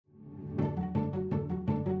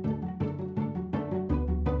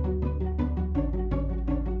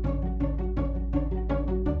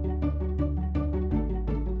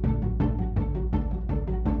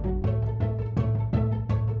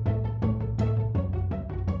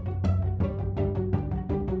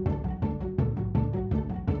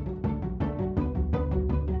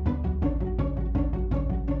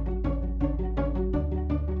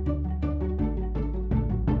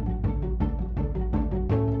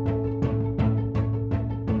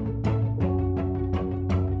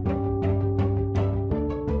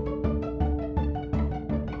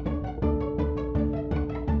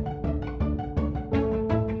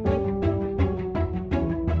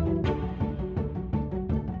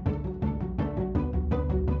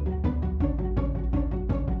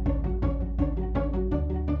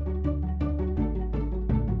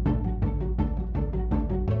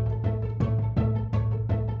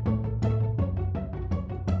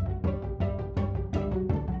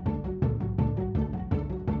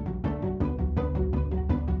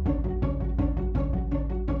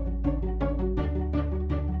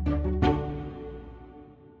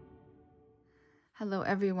Hello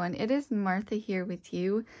everyone, it is Martha here with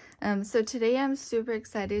you. So today I'm super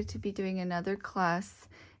excited to be doing another class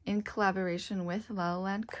in collaboration with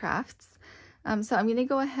Wonderland Crafts. So I'm going to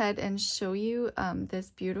go ahead and show you this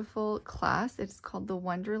beautiful class. It's called the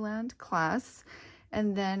Wonderland class,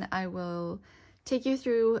 and then I will take you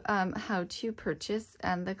through how to purchase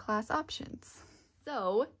and the class options.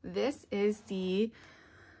 So this is the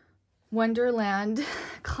Wonderland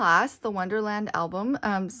class, the Wonderland album.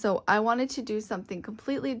 So I wanted to do something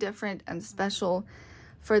completely different and special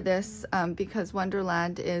for this because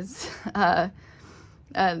Wonderland is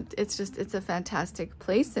it's a fantastic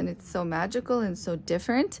place, and it's so magical and so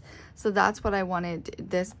different. So that's what I wanted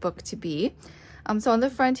this book to be. So on the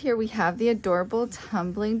front here we have the adorable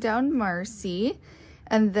tumbling down Marcy,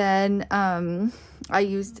 and then I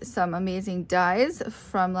used some amazing dies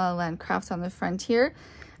from Wonderland Crafts on the front here.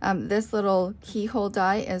 This little keyhole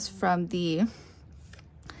die is from the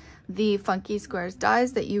Funky Squares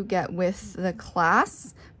dies that you get with the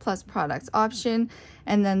class plus products option.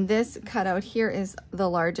 And then this cutout here is the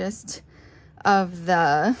largest of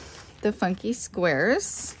the Funky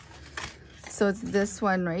Squares. So it's this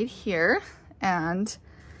one right here. And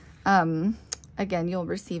again, you'll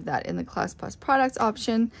receive that in the class plus products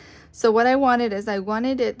option. So what I wanted is I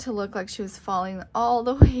wanted it to look like she was falling all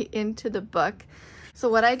the way into the book. So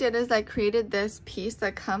what I did is I created this piece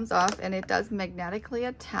that comes off, and it does magnetically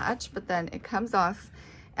attach, but then it comes off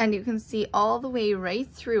and you can see all the way right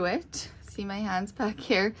through it. See my hands back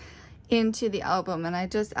here into the album, and I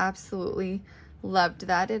just absolutely loved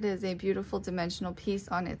that. It is a beautiful dimensional piece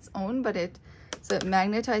on its own, but it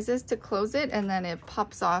magnetizes to close it, and then it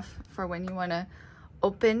pops off for when you want to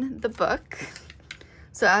open the book.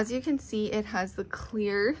 So as you can see, it has the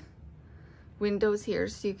clear windows here,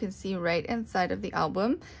 so you can see right inside of the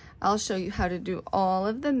album. I'll show you how to do all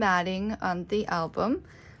of the matting on the album.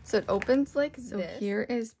 So it opens like this. So here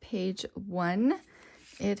is page 1.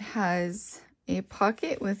 It has a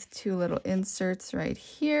pocket with 2 little inserts right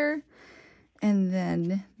here, and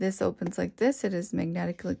then this opens like this. It is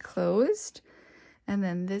magnetically closed, and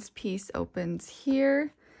then this piece opens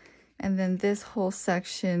here, and then this whole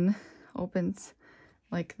section opens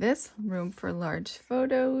like this, room for large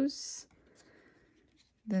photos.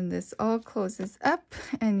 Then this all closes up,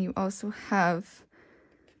 and you also have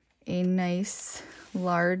a nice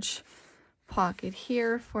large pocket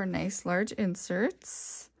here for nice large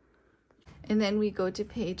inserts. And then we go to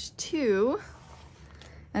page 2,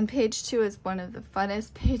 and page 2 is one of the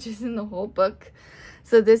funnest pages in the whole book.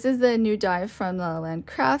 So this is the new die from Wonderland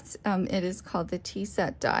Crafts. It is called the tea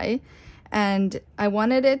set die, and I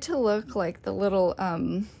wanted it to look like the little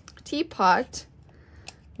teapot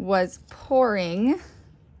was pouring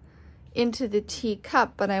into the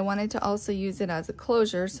teacup, but I wanted to also use it as a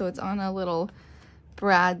closure, so it's on a little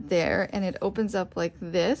brad there, and it opens up like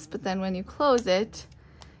this, but then when you close it,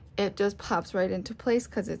 it just pops right into place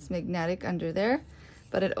because it's magnetic under there.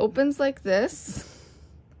 But it opens like this,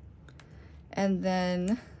 and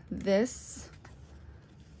then this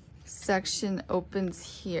section opens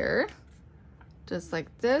here just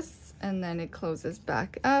like this, and then it closes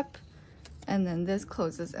back up, and then this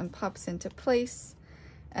closes and pops into place.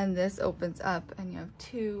 And this opens up, and you have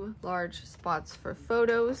 2 large spots for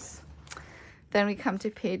photos. Then we come to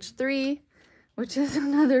page 3, which is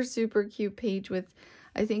another super cute page with,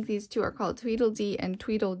 I think these 2 are called Tweedledee and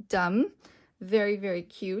Tweedledum. Very, very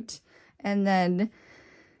cute. And then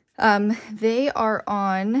they are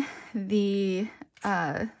on the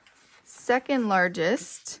second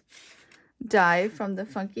largest die from the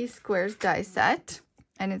Funky Squares die set.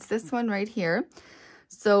 And it's this one right here.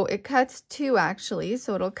 So it cuts 2 actually,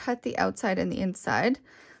 so it'll cut the outside and the inside.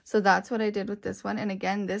 So that's what I did with this one. And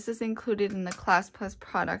again, this is included in the class plus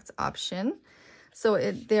products option.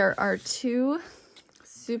 So there are 2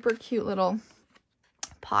 super cute little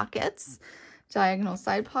pockets, diagonal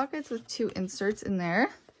side pockets with 2 inserts in there.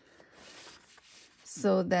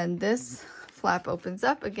 So then this flap opens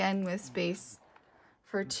up again with space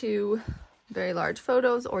for 2 very large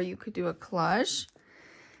photos, or you could do a collage.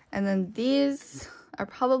 And then these are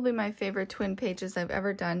probably my favorite twin pages I've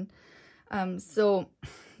ever done. So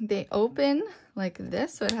they open like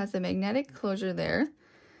this, so it has a magnetic closure there.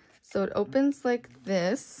 So it opens like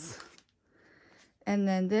this, and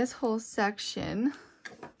then this whole section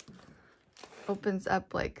opens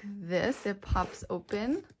up like this. It pops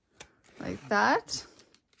open like that.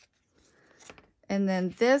 And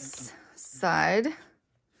then this side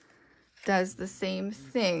does the same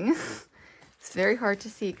thing. It's very hard to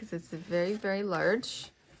see because it's very, very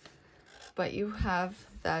large, but you have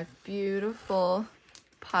that beautiful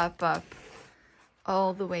pop-up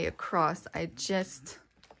all the way across. I just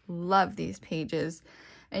love these pages.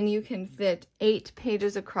 And you can fit 8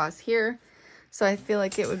 pages across here. So I feel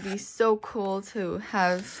like it would be so cool to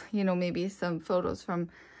have, you know, maybe some photos from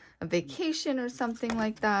a vacation or something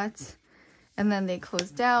like that. And then they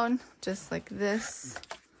close down just like this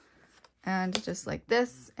and just like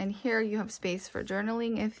this. And here you have space for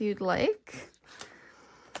journaling if you'd like.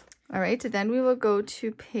 All right, then we will go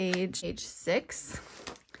to page 6.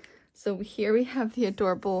 So here we have the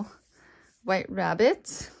adorable white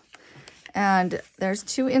rabbit. And there's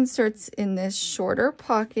 2 inserts in this shorter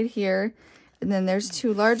pocket here. And then there's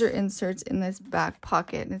 2 larger inserts in this back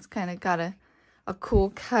pocket. And it's kind of got a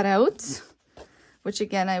cool cutout, which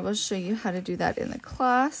again, I will show you how to do that in the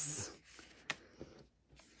class.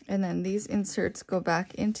 And then these inserts go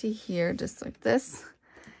back into here just like this.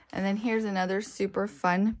 And then here's another super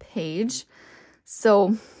fun page.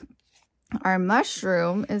 So our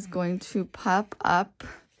mushroom is going to pop up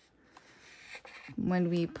when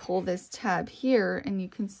we pull this tab here, and you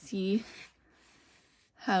can see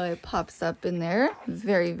how it pops up in there.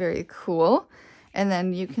 Very, very cool. And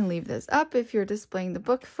then you can leave this up if you're displaying the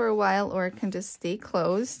book for a while, or it can just stay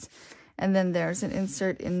closed. And then there's an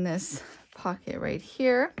insert in this pocket right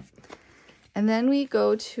here. And then we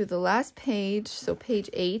go to the last page, so page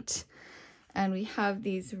 8, and we have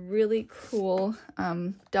these really cool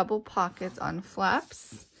double pockets on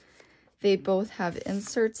flaps. They both have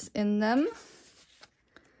inserts in them.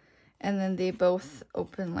 And then they both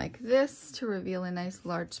open like this to reveal a nice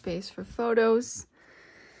large space for photos.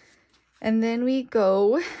 And then we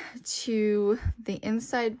go to the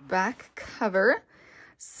inside back cover.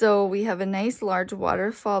 So we have a nice large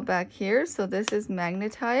waterfall back here. So this is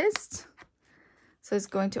magnetized. So it's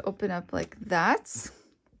going to open up like that.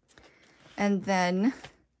 And then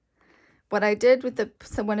what I did with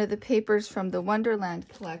one of the papers from the Wonderland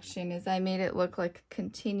collection is I made it look like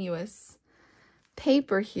continuous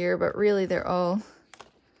paper here, but really they're all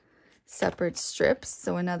separate strips.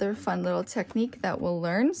 So another fun little technique that we'll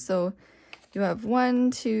learn. So you have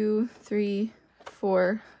 1, 2, 3,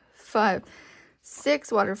 4, 5,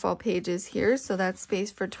 6 waterfall pages here. So that's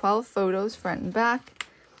space for 12 photos front and back.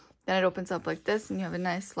 Then it opens up like this, and you have a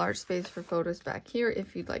nice large space for photos back here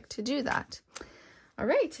if you'd like to do that. All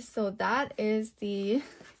right, so that is the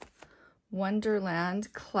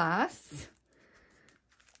Wonderland class.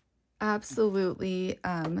 Absolutely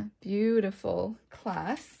beautiful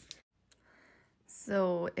class.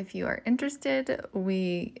 So if you are interested,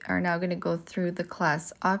 we are now going to go through the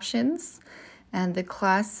class options, and the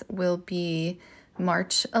class will be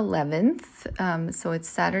March 11th. So it's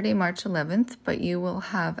Saturday, March 11th, but you will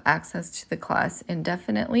have access to the class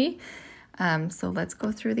indefinitely. So let's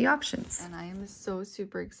go through the options. And I am so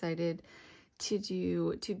super excited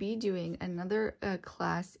to be doing another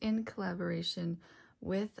class in collaboration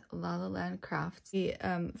with Wonderland Crafts. The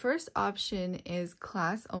first option is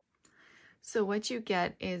class. So what you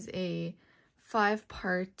get is a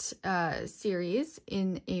 5-part series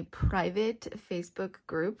in a private Facebook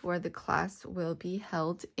group where the class will be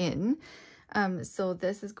held in. So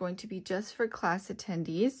this is going to be just for class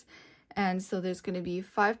attendees. And so there's going to be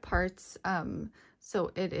 5 parts.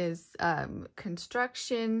 So it is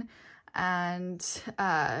construction and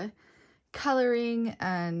coloring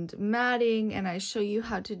and matting, and I show you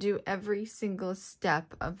how to do every single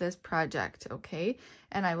step of this project, okay?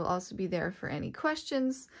 And I will also be there for any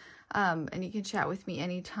questions, and you can chat with me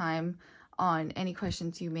anytime on any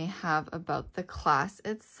questions you may have about the class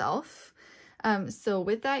itself. So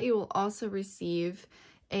with that, you will also receive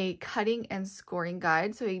a cutting and scoring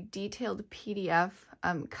guide, so a detailed PDF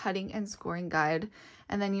cutting and scoring guide,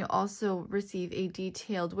 and then you also receive a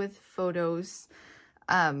detailed with photos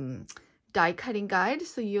die cutting guide,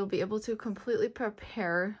 so you'll be able to completely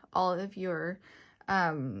prepare all of your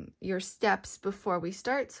steps before we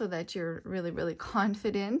start, so that you're really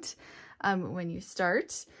confident when you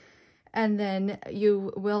start. And then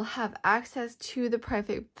you will have access to the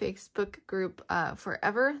private Facebook group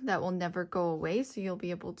forever. That will never go away, so you'll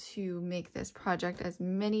be able to make this project as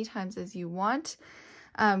many times as you want.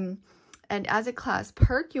 And as a class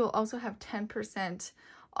perk, you'll also have 10%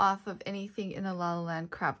 off of anything in the Wonderland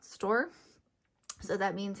Craft store. So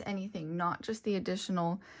that means anything, not just the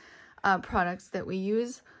additional products that we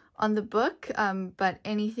use on the book, but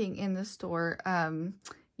anything in the store,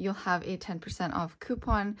 you'll have a 10% off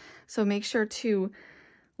coupon. So make sure to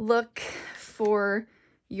look for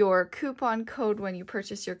your coupon code when you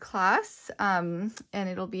purchase your class, and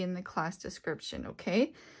it'll be in the class description,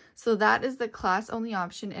 okay? So that is the class only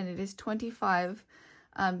option, and it is $25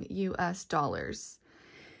 US.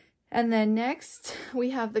 And then next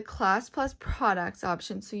we have the class plus products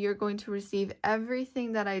option. So you're going to receive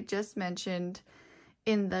everything that I just mentioned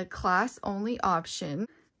in the class only option,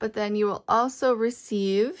 but then you will also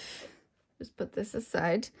receive, just put this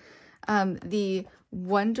aside, the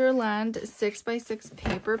Wonderland 6x6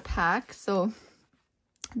 paper pack. So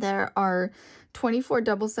there are 24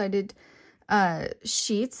 double-sided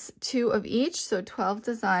sheets, 2 of each, so 12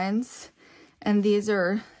 designs, and these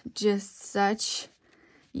are just such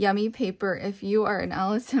yummy paper. If you are an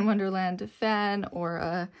Alice in Wonderland fan or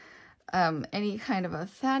a any kind of a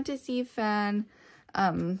fantasy fan,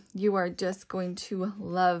 you are just going to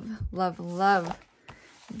love, love, love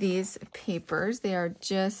these papers. They are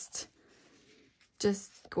just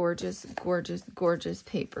gorgeous, gorgeous, gorgeous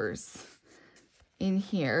papers in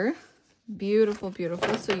here. Beautiful,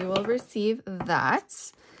 beautiful. So you will receive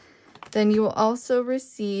that. Then you will also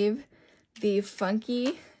receive the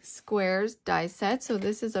Funky Squares die set. So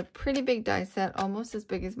this is a pretty big die set, almost as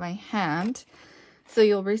big as my hand. So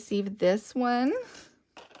you'll receive this one,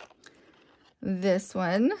 this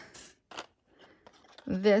one,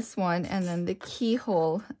 this one, and then the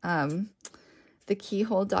keyhole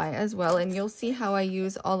die as well. And you'll see how I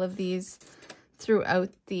use all of these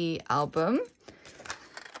throughout the album.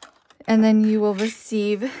 And then you will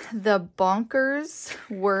receive the Bonkers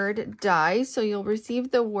word die. So you'll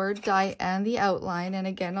receive the word die and the outline. And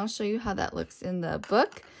again, I'll show you how that looks in the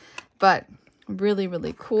book, but really,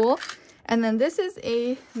 really cool. And then this is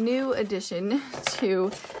a new addition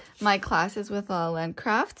to my classes with La La Land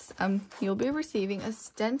Crafts. You'll be receiving a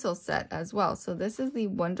stencil set as well. So this is the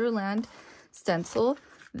Wonderland stencil.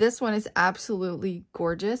 This one is absolutely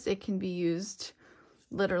gorgeous. It can be used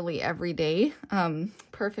literally every day.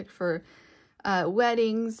 Perfect for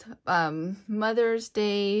weddings, Mother's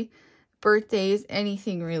Day, birthdays,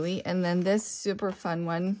 anything really. And then this super fun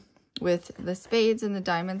one with the spades and the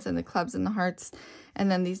diamonds and the clubs and the hearts, and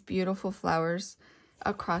then these beautiful flowers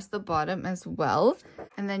across the bottom as well.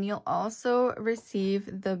 And then you'll also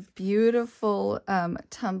receive the beautiful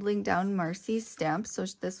Tumbling Down Marcy stamp. So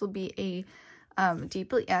this will be a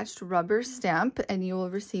deeply etched rubber stamp, and you will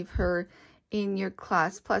receive her in your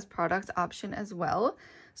Class Plus products option as well.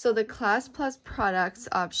 So the Class Plus products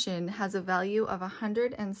option has a value of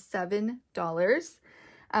 $107,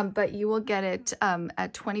 but you will get it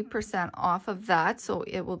at 20% off of that. So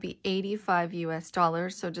it will be $85 US.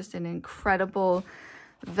 So just an incredible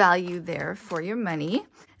value there for your money.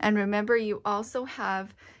 And remember, you also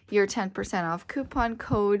have your 10% off coupon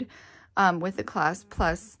code with the Class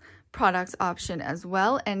Plus products option as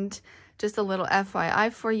well. And just a little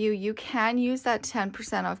FYI for you, you can use that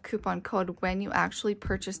 10% off coupon code when you actually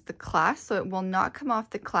purchase the class. So it will not come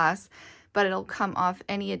off the class, but it'll come off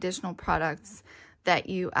any additional products that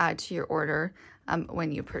you add to your order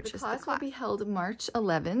when you purchase the class. The class will be held March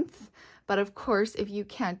 11th, but of course, if you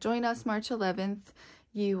can't join us March 11th,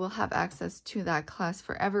 you will have access to that class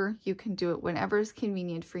forever. You can do it whenever is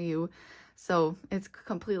convenient for you. So it's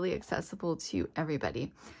completely accessible to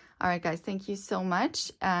everybody. All right, guys, thank you so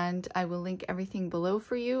much. And I will link everything below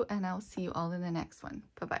for you, and I'll see you all in the next one.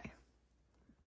 Bye-bye.